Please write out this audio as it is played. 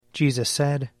Jesus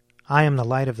said, "I am the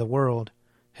light of the world.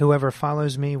 Whoever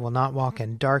follows me will not walk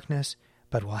in darkness,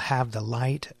 but will have the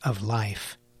light of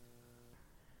life."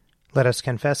 Let us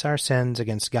confess our sins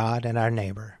against God and our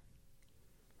neighbor.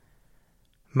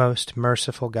 Most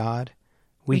merciful God,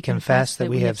 we confess that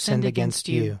we have sinned against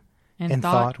you in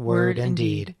thought, word, and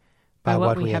deed, by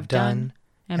what we have done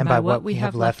and by what we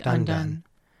have left undone.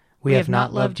 We have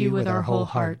not loved you with our whole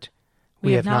heart.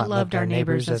 We have not loved our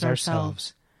neighbors as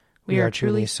ourselves. We are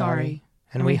truly sorry,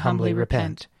 and we humbly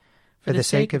repent. For the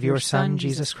sake of your Son,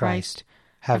 Jesus Christ,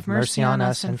 have mercy on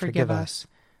us and forgive us,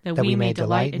 that we may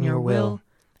delight in your will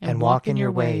and walk in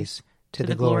your ways, to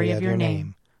the glory of your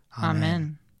name.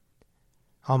 Amen.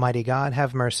 Almighty God,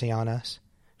 have mercy on us.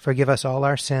 Forgive us all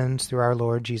our sins through our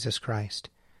Lord Jesus Christ.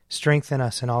 Strengthen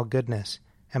us in all goodness,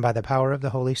 and by the power of the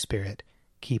Holy Spirit,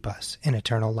 keep us in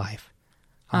eternal life.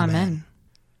 Amen.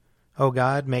 O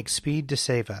God, make speed to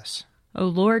save us. O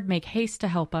Lord, make haste to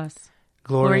help us.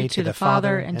 Glory to the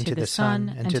Father, and to the Son,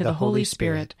 and to the Holy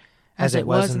Spirit, as it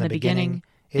was in the beginning,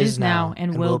 is now,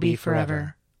 and will be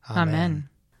forever. Amen.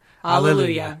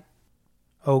 Alleluia.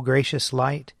 O gracious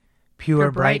light,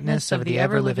 pure brightness of the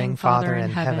ever-living Father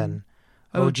in heaven,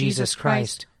 O Jesus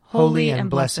Christ, holy and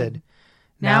blessed,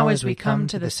 now as we come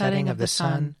to the setting of the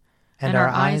sun, and our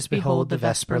eyes behold the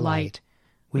vesper light,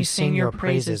 we sing your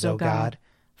praises, O God,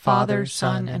 Father,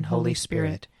 Son, and Holy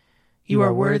Spirit. You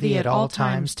are worthy at all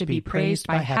times to be praised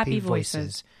by happy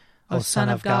voices, O Son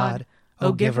of God,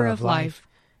 O Giver of life,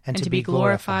 and to be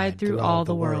glorified through all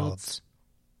the worlds.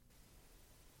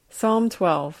 Psalm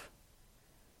 12.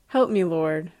 Help me,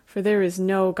 Lord, for there is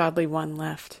no godly one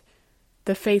left.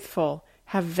 The faithful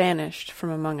have vanished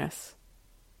from among us.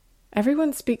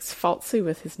 Everyone speaks falsely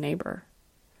with his neighbor.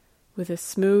 With a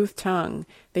smooth tongue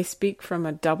they speak from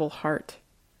a double heart.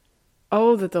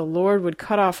 Oh, that the Lord would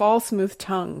cut off all smooth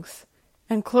tongues,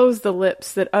 and close the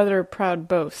lips that utter proud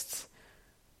boasts.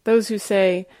 Those who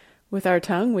say, "With our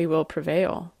tongue we will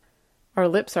prevail. Our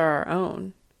lips are our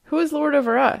own. Who is Lord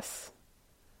over us?"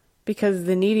 Because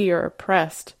the needy are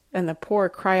oppressed, and the poor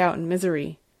cry out in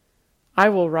misery. I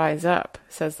will rise up,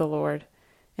 says the Lord,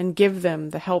 and give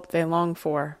them the help they long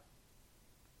for.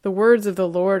 The words of the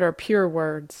Lord are pure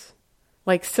words,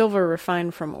 like silver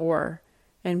refined from ore,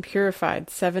 and purified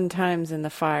 7 times in the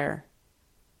fire.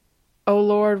 O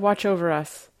Lord, watch over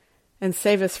us, and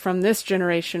save us from this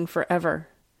generation forever.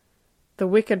 The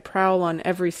wicked prowl on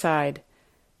every side,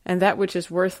 and that which is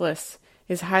worthless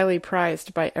is highly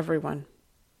prized by everyone.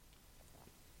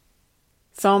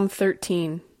 Psalm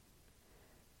 13.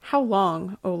 How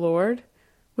long, O Lord,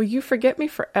 will you forget me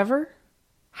forever?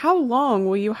 How long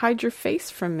will you hide your face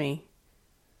from me?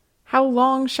 How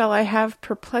long shall I have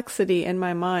perplexity in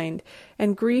my mind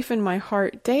and grief in my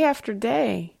heart day after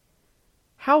day?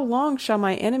 How long shall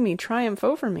my enemy triumph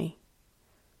over me?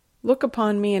 Look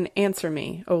upon me and answer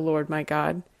me, O Lord my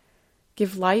God.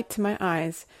 Give light to my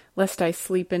eyes, lest I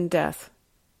sleep in death.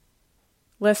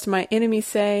 Lest my enemy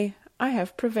say, I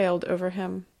have prevailed over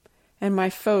him, and my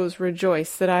foes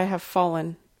rejoice that I have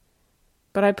fallen.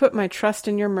 But I put my trust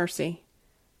in your mercy.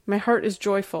 My heart is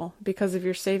joyful because of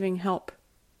your saving help.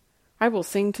 I will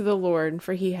sing to the Lord,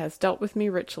 for he has dealt with me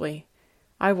richly.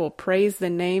 I will praise the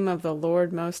name of the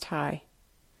Lord Most High.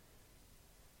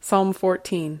 Psalm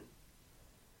 14.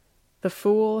 The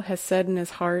fool has said in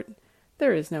his heart,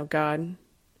 there is no God.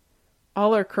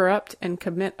 All are corrupt and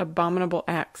commit abominable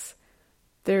acts.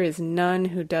 There is none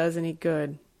who does any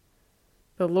good.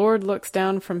 The Lord looks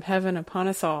down from heaven upon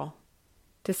us all,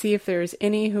 to see if there is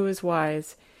any who is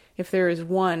wise, if there is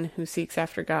one who seeks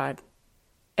after God.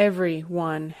 Every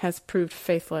one has proved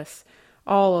faithless.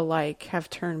 All alike have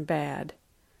turned bad.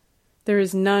 There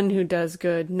is none who does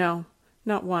good, no,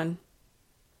 not one.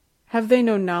 Have they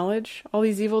no knowledge, all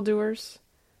these evildoers,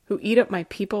 who eat up my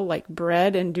people like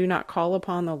bread and do not call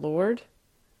upon the Lord?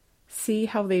 See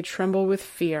how they tremble with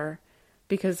fear,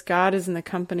 because God is in the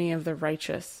company of the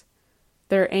righteous.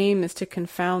 Their aim is to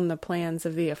confound the plans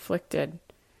of the afflicted,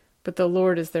 but the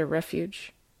Lord is their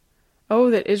refuge. Oh,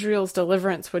 that Israel's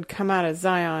deliverance would come out of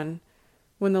Zion.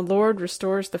 When the Lord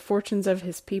restores the fortunes of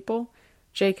his people,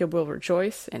 Jacob will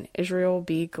rejoice and Israel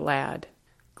be glad.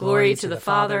 Glory to the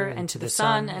Father, and to the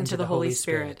Son, and to the Holy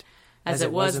Spirit, as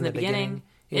it was in the beginning,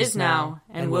 is now,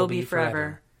 and will be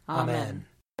forever. Amen.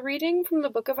 A reading from the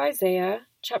book of Isaiah,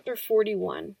 chapter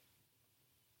 41.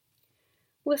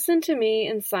 Listen to me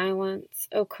in silence,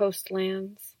 O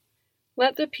coastlands.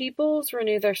 Let the peoples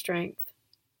renew their strength.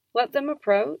 Let them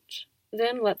approach,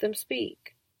 then let them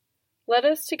speak. Let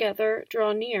us together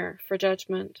draw near for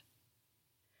judgment.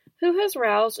 Who has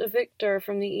roused a victor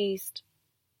from the east,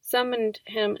 summoned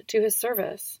him to his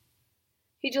service?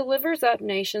 He delivers up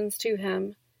nations to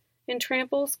him, and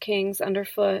tramples kings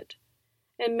underfoot,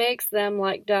 and makes them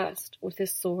like dust with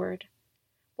his sword,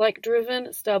 like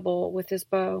driven stubble with his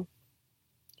bow.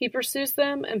 He pursues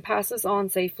them and passes on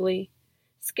safely,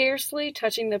 scarcely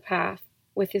touching the path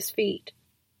with his feet.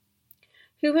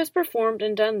 Who has performed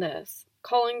and done this,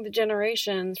 calling the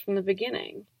generations from the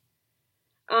beginning?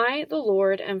 I, the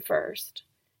Lord, am first,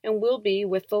 and will be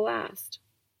with the last.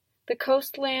 The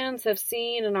coastlands have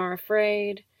seen and are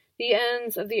afraid, the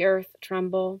ends of the earth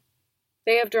tremble.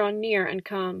 They have drawn near and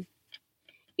come.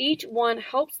 Each one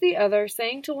helps the other,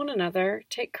 saying to one another,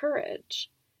 "Take courage."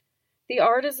 The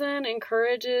artisan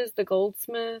encourages the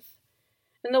goldsmith,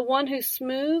 and the one who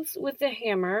smooths with the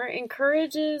hammer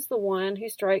encourages the one who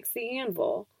strikes the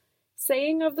anvil,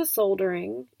 saying of the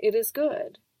soldering, "It is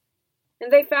good."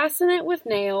 And they fasten it with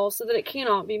nails so that it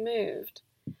cannot be moved.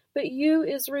 But you,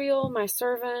 Israel, my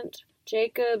servant,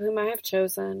 Jacob, whom I have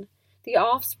chosen, the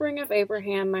offspring of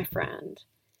Abraham, my friend,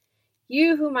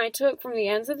 you whom I took from the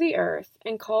ends of the earth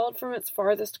and called from its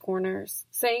farthest corners,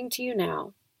 saying to you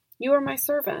now, "You are my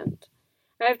servant."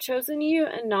 I have chosen you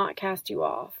and not cast you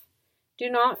off. Do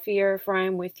not fear, for I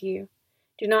am with you.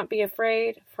 Do not be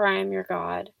afraid, for I am your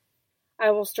God.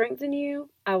 I will strengthen you,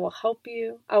 I will help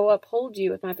you, I will uphold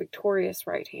you with my victorious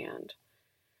right hand.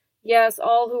 Yes,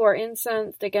 all who are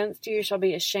incensed against you shall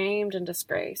be ashamed and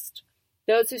disgraced.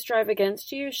 Those who strive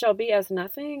against you shall be as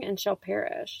nothing and shall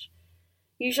perish.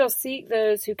 You shall seek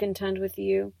those who contend with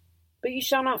you, but you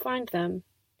shall not find them.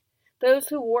 Those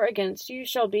who war against you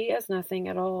shall be as nothing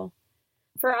at all.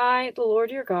 For I, the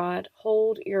Lord your God,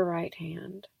 hold your right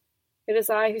hand. It is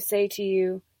I who say to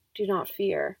you, "Do not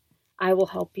fear, I will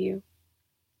help you."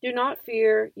 Do not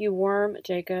fear, you worm,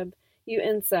 Jacob, you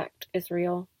insect,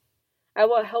 Israel. I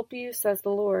will help you, says the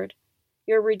Lord.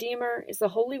 Your Redeemer is the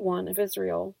Holy One of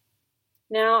Israel.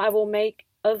 Now I will make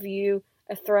of you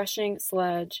a threshing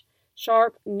sledge,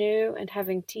 sharp, new, and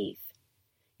having teeth.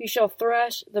 You shall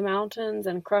thresh the mountains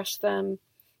and crush them,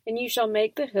 and you shall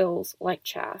make the hills like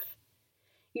chaff.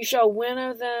 You shall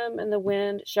winnow them, and the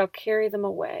wind shall carry them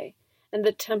away, and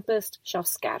the tempest shall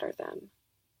scatter them.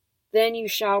 Then you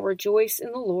shall rejoice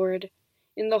in the Lord,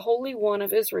 in the Holy One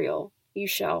of Israel you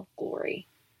shall glory.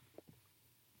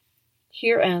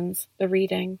 Here ends the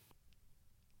reading.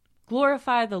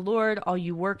 Glorify the Lord, all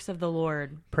you works of the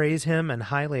Lord. Praise him and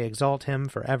highly exalt him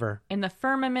forever. In the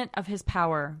firmament of his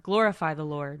power, glorify the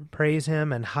Lord. Praise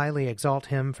him and highly exalt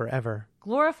him forever.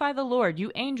 Glorify the Lord,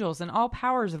 you angels and all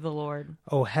powers of the Lord.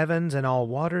 O heavens and all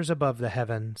waters above the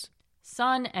heavens.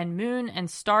 Sun and moon and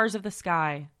stars of the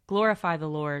sky, glorify the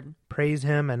Lord. Praise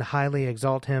him and highly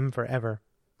exalt him forever.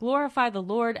 Glorify the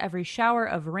Lord, every shower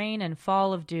of rain and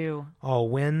fall of dew. All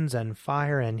winds and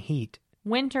fire and heat.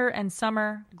 Winter and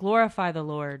summer, glorify the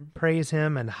Lord. Praise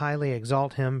him and highly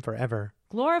exalt him forever.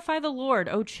 Glorify the Lord,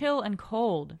 O chill and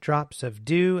cold. Drops of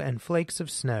dew and flakes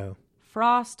of snow.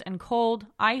 Frost and cold,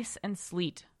 ice and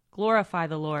sleet, glorify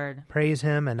the Lord. Praise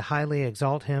him and highly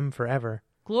exalt him forever.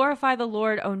 Glorify the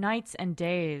Lord, O nights and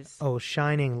days. O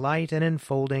shining light and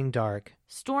enfolding dark.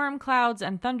 Storm clouds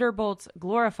and thunderbolts,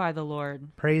 glorify the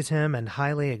Lord. Praise him and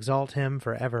highly exalt him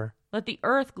forever. Let the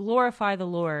earth glorify the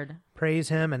Lord. Praise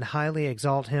him and highly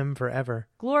exalt him forever.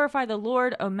 Glorify the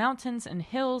Lord, O mountains and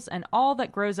hills, and all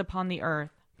that grows upon the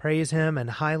earth. Praise him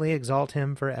and highly exalt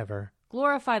him forever.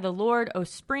 Glorify the Lord, O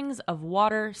springs of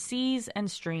water, seas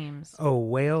and streams. O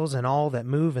whales and all that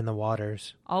move in the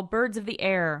waters. All birds of the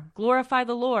air, glorify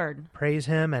the Lord. Praise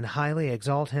him and highly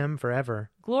exalt him forever.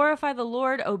 Glorify the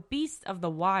Lord, O beasts of the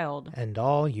wild. And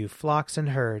all you flocks and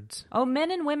herds. O men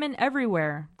and women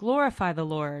everywhere, glorify the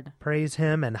Lord. Praise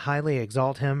him and highly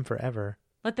exalt him forever.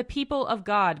 Let the people of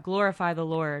God glorify the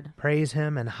Lord. Praise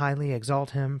him and highly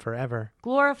exalt him forever.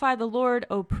 Glorify the Lord,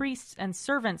 O priests and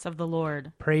servants of the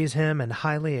Lord. Praise him and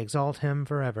highly exalt him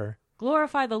forever.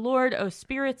 Glorify the Lord, O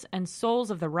spirits and souls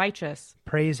of the righteous.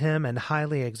 Praise him and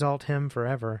highly exalt him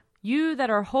forever. You that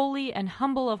are holy and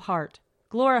humble of heart,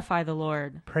 glorify the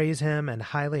Lord. Praise him and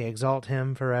highly exalt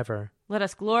him forever. Let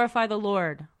us glorify the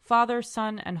Lord, Father,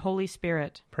 Son, and Holy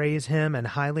Spirit. Praise him and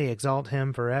highly exalt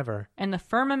him forever. In the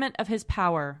firmament of his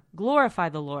power, glorify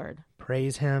the Lord.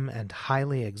 Praise him and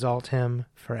highly exalt him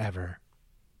forever.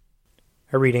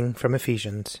 A reading from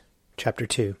Ephesians, chapter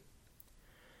 2.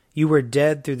 You were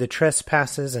dead through the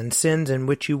trespasses and sins in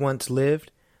which you once lived,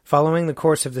 following the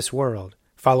course of this world,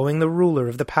 following the ruler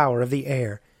of the power of the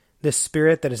air, the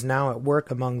spirit that is now at work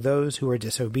among those who are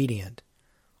disobedient.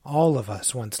 All of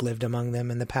us once lived among them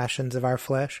in the passions of our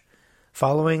flesh,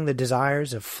 following the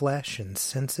desires of flesh and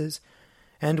senses,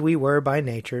 and we were by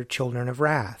nature children of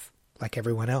wrath, like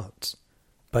everyone else.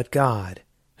 But God,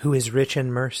 who is rich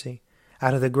in mercy,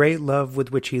 Out of the great love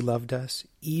with which he loved us,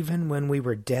 even when we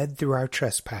were dead through our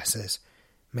trespasses,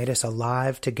 made us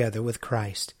alive together with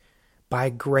Christ. By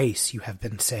grace you have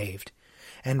been saved,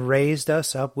 and raised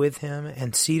us up with him,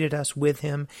 and seated us with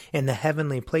him in the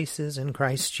heavenly places in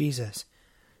Christ Jesus,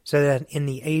 so that in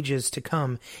the ages to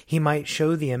come he might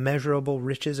show the immeasurable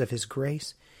riches of his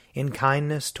grace in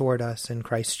kindness toward us in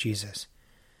Christ Jesus.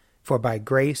 For by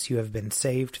grace you have been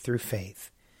saved through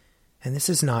faith. And this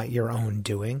is not your own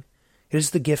doing. It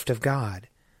is the gift of God,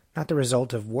 not the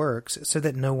result of works, so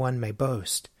that no one may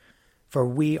boast. For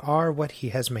we are what he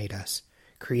has made us,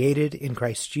 created in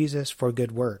Christ Jesus for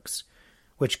good works,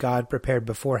 which God prepared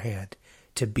beforehand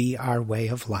to be our way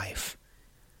of life.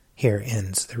 Here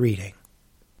ends the reading.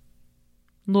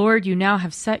 Lord, you now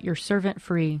have set your servant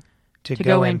free, to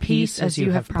go in peace as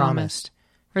you have promised.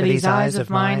 For these eyes of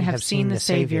mine have seen the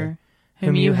Savior,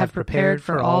 whom you have prepared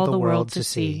for all the world to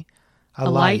see, a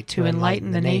light to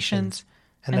enlighten the nations,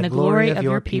 and the glory of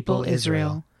your people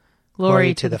Israel.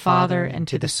 Glory to the Father, and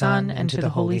to the Son, and to the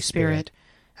Holy Spirit,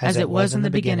 as it was in the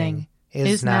beginning,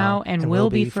 is now, and will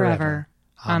be forever.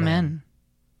 Amen.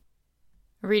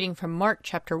 A reading from Mark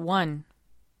chapter 1.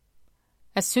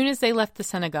 As soon as they left the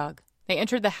synagogue, they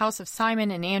entered the house of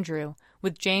Simon and Andrew,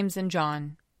 with James and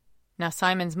John. Now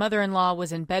Simon's mother-in-law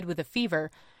was in bed with a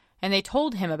fever, and they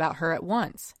told him about her at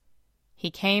once. He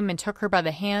came and took her by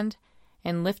the hand,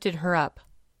 and lifted her up.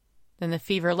 Then the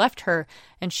fever left her,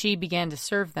 and she began to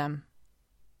serve them.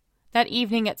 That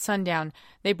evening at sundown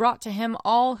they brought to him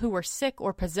all who were sick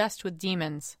or possessed with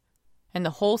demons, and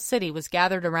the whole city was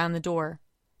gathered around the door.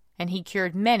 And he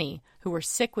cured many who were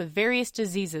sick with various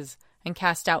diseases, and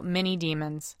cast out many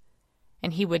demons.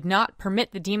 And he would not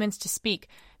permit the demons to speak,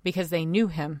 because they knew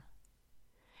him.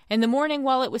 In the morning,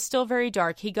 while it was still very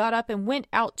dark, he got up and went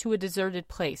out to a deserted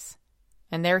place,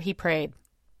 and there he prayed.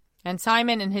 And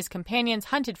Simon and his companions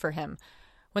hunted for him.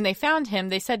 When they found him,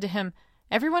 they said to him,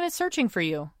 "Everyone is searching for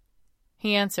you."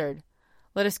 He answered,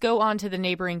 "Let us go on to the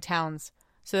neighboring towns,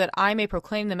 so that I may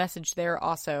proclaim the message there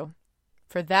also.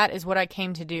 For that is what I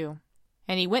came to do."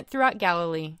 And he went throughout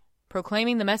Galilee,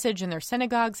 proclaiming the message in their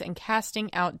synagogues and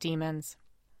casting out demons.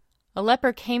 A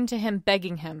leper came to him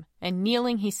begging him, and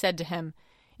kneeling he said to him,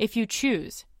 "If you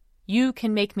choose, you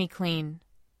can make me clean."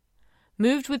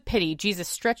 Moved with pity, Jesus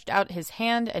stretched out his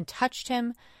hand and touched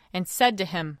him, and said to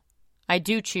him, "I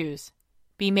do choose.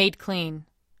 Be made clean."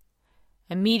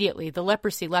 Immediately the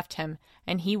leprosy left him,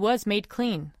 and he was made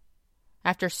clean.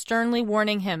 After sternly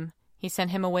warning him, he sent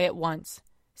him away at once,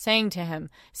 saying to him,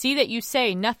 "See that you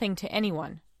say nothing to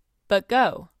anyone, but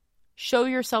go, show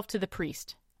yourself to the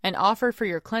priest, and offer for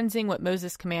your cleansing what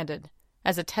Moses commanded,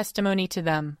 as a testimony to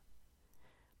them."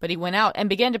 But he went out and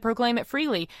began to proclaim it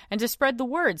freely, and to spread the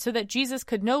word, so that Jesus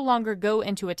could no longer go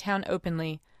into a town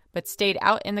openly, but stayed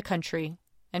out in the country,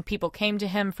 and people came to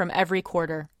him from every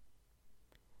quarter.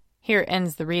 Here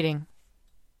ends the reading.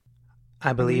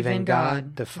 I believe in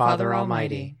God, the Father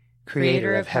Almighty,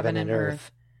 creator of heaven and earth.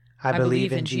 I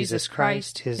believe in Jesus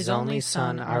Christ, his only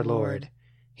Son, our Lord.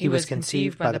 He was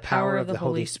conceived by the power of the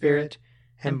Holy Spirit,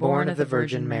 and born of the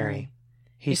Virgin Mary.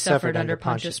 He suffered under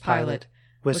Pontius Pilate,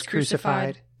 was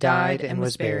crucified, died, and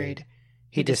was buried.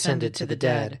 He descended to the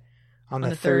dead. On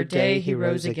the third day he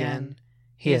rose again.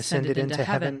 He ascended into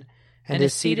heaven, and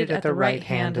is seated at the right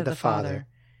hand of the Father.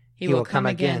 He will come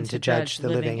again to judge the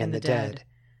living and the dead.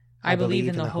 I believe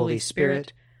in the Holy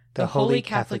Spirit, the Holy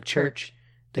Catholic Church,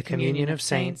 the communion of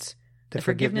saints, the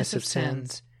forgiveness of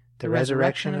sins, the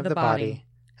resurrection of the body,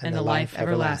 and the life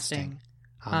everlasting.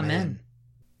 Amen.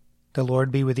 The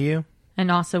Lord be with you.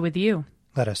 And also with you.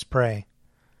 Let us pray.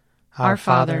 Our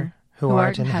Father, who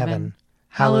art in heaven,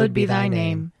 hallowed be thy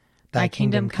name. Thy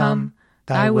kingdom come,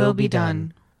 thy will be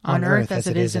done, on earth as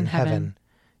it is in heaven.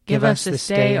 Give us this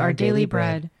day our daily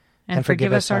bread, and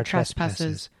forgive us our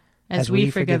trespasses, as we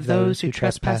forgive those who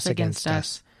trespass against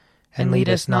us. And lead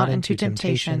us not into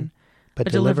temptation,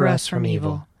 but deliver us from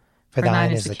evil. For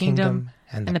thine is the kingdom,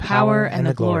 and the power, and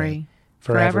the glory,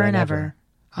 forever and ever.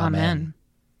 Amen.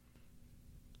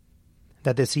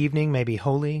 That this evening may be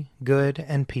holy, good,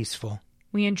 and peaceful.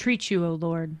 We entreat you, O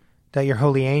Lord. That your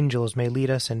holy angels may lead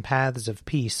us in paths of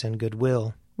peace and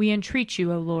goodwill. We entreat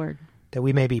you, O Lord. That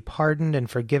we may be pardoned and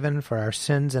forgiven for our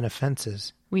sins and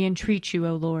offenses. We entreat you,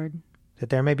 O Lord.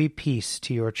 That there may be peace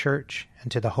to your church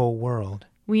and to the whole world.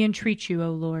 We entreat you,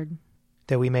 O Lord.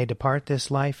 That we may depart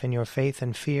this life in your faith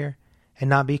and fear, and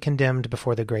not be condemned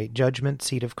before the great judgment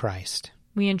seat of Christ.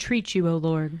 We entreat you, O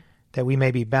Lord. That we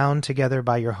may be bound together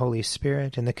by your Holy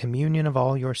Spirit in the communion of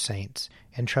all your saints,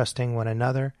 entrusting one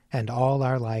another and all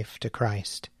our life to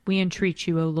Christ. We entreat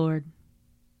you, O Lord.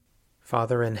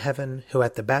 Father in heaven, who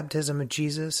at the baptism of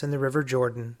Jesus in the river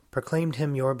Jordan proclaimed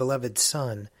him your beloved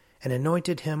Son, and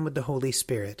anointed him with the Holy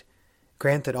Spirit,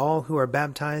 grant that all who are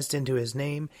baptized into his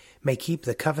name may keep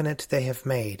the covenant they have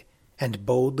made, and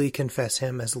boldly confess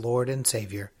him as Lord and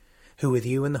Savior, who with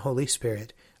you and the Holy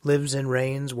Spirit lives and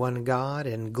reigns one God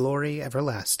in glory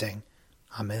everlasting.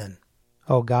 Amen.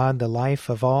 O God, the life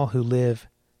of all who live,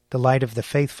 the light of the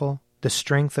faithful, the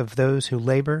strength of those who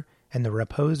labor, and the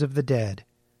repose of the dead,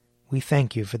 we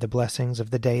thank you for the blessings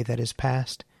of the day that is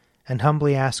past, and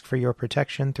humbly ask for your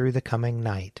protection through the coming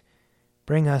night.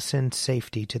 Bring us in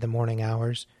safety to the morning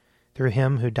hours, through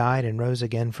him who died and rose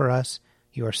again for us,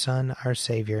 your Son, our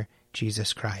Savior,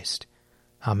 Jesus Christ.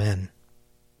 Amen.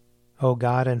 O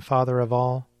God and Father of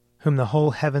all, whom the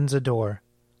whole heavens adore,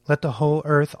 let the whole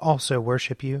earth also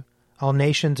worship you, all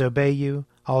nations obey you,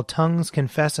 all tongues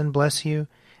confess and bless you,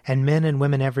 and men and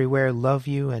women everywhere love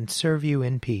you and serve you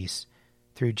in peace.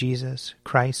 Through Jesus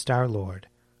Christ our Lord.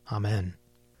 Amen.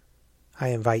 I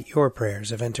invite your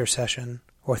prayers of intercession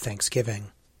or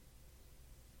thanksgiving.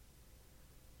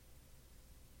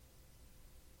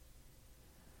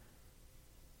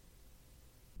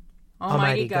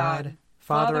 Almighty God,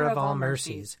 Father of all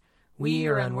mercies, we,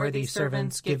 your unworthy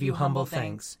servants, give you humble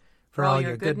thanks for all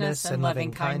your goodness and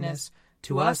loving kindness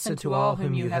to us and to all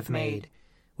whom you have made.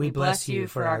 We bless you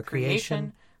for our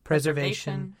creation,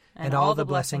 preservation, and all the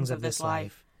blessings of this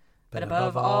life, but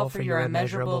above all for your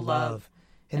immeasurable love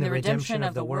in the redemption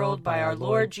of the world by our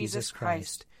Lord Jesus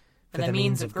Christ, for the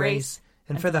means of grace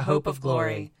and for the hope of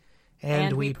glory.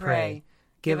 And we pray,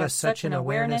 give us such an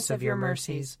awareness of your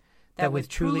mercies that with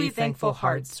truly thankful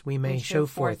hearts we may show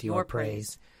forth your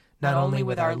praise, not only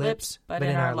with our lips but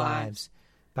in our lives,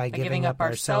 by giving up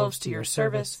ourselves to your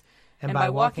service and by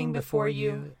walking before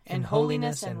you in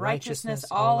holiness and righteousness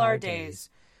all our days,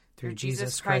 through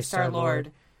Jesus Christ our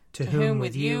Lord, to whom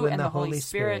with you and the Holy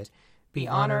Spirit be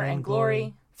honor and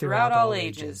glory throughout all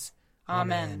ages.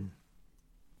 Amen.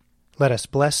 Let us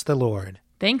bless the Lord.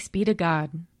 Thanks be to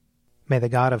God. May the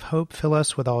God of hope fill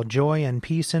us with all joy and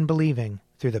peace in believing,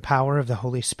 through the power of the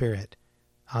Holy Spirit.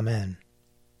 Amen.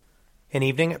 An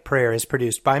Evening at Prayer is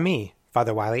produced by me,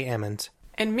 Father Wiley Ammons.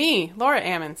 And me, Laura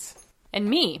Ammons. And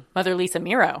me, Mother Lisa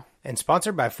Miro. And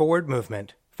sponsored by Forward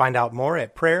Movement. Find out more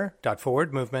at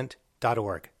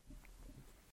prayer.forwardmovement.org.